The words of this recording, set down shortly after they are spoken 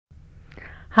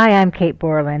Hi, I'm Kate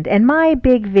Borland, and my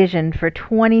big vision for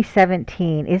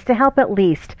 2017 is to help at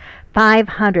least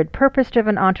 500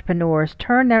 purpose-driven entrepreneurs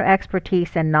turn their expertise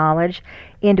and knowledge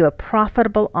into a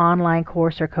profitable online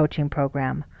course or coaching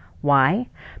program. Why?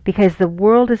 Because the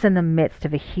world is in the midst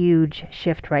of a huge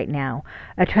shift right now,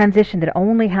 a transition that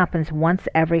only happens once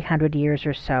every 100 years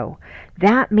or so.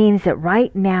 That means that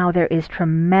right now there is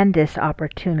tremendous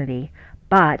opportunity,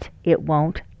 but it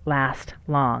won't last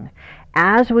long.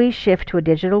 As we shift to a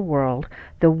digital world,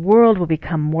 the world will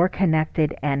become more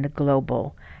connected and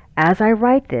global. As I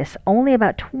write this, only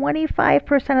about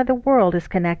 25% of the world is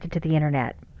connected to the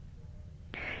internet.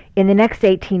 In the next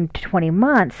 18 to 20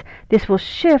 months, this will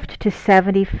shift to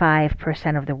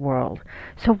 75% of the world.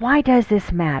 So why does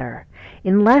this matter?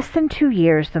 In less than 2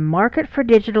 years, the market for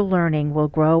digital learning will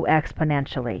grow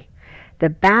exponentially. The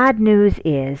bad news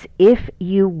is, if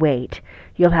you wait,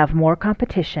 you'll have more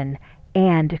competition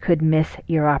and could miss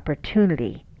your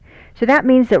opportunity. So that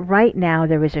means that right now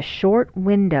there is a short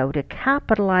window to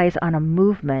capitalize on a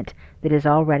movement that is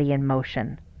already in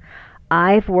motion.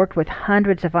 I've worked with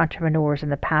hundreds of entrepreneurs in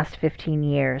the past 15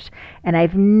 years, and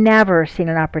I've never seen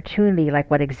an opportunity like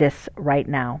what exists right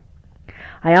now.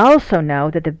 I also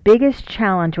know that the biggest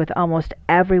challenge with almost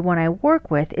everyone I work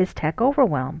with is tech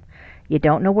overwhelm. You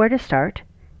don't know where to start,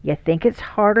 you think it's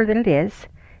harder than it is,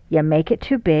 you make it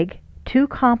too big, too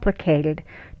complicated,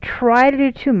 try to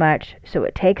do too much, so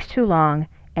it takes too long,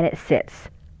 and it sits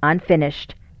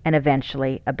unfinished and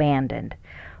eventually abandoned.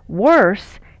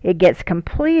 Worse, it gets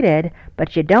completed,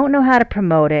 but you don't know how to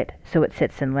promote it, so it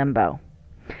sits in limbo.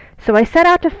 So I set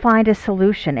out to find a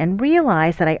solution and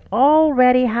realized that I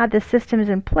already had the systems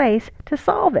in place to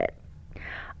solve it.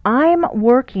 I'm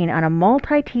working on a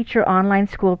multi-teacher online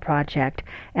school project,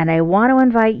 and I want to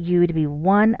invite you to be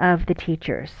one of the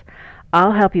teachers.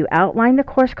 I'll help you outline the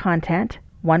course content,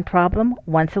 one problem,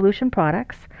 one solution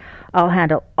products. I'll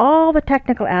handle all the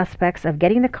technical aspects of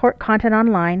getting the content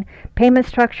online, payment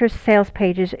structures, sales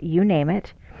pages, you name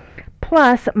it.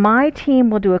 Plus, my team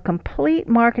will do a complete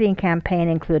marketing campaign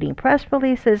including press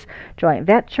releases, joint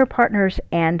venture partners,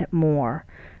 and more.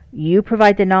 You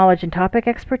provide the knowledge and topic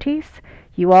expertise.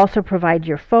 You also provide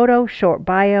your photo, short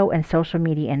bio, and social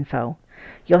media info.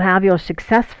 You'll have your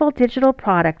successful digital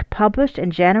product published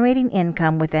and generating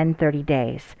income within 30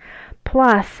 days.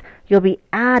 Plus, you'll be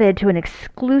added to an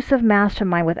exclusive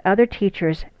mastermind with other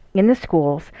teachers in the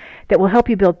schools that will help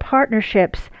you build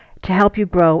partnerships to help you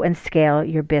grow and scale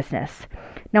your business.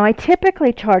 Now, I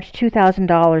typically charge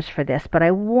 $2,000 for this, but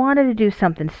I wanted to do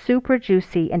something super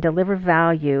juicy and deliver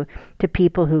value to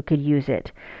people who could use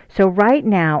it. So right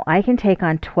now, I can take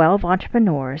on 12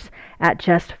 entrepreneurs at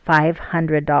just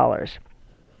 $500.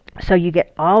 So you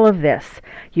get all of this.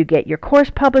 You get your course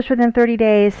published within 30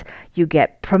 days. You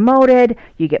get promoted.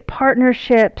 You get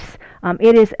partnerships.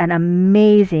 It is an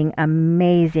amazing,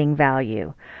 amazing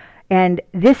value. And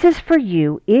this is for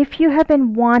you if you have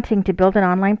been wanting to build an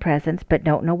online presence but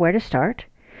don't know where to start.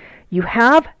 You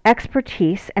have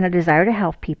expertise and a desire to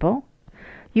help people.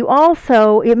 You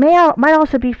also, might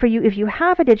also be for you if you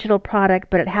have a digital product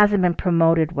but it hasn't been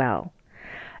promoted well.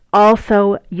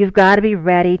 Also, you've got to be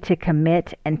ready to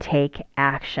commit and take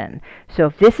action. So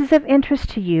if this is of interest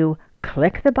to you,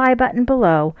 click the buy button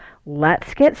below.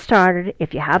 Let's get started.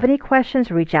 If you have any questions,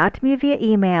 reach out to me via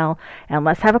email and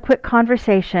let's have a quick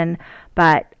conversation.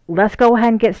 But let's go ahead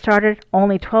and get started.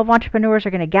 Only 12 entrepreneurs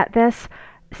are going to get this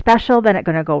special. Then it's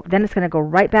going to go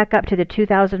right back up to the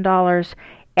 $2,000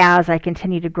 as I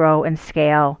continue to grow and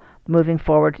scale moving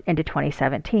forward into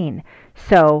 2017.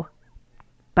 So,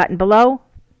 button below.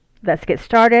 Let's get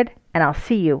started, and I'll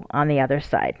see you on the other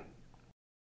side.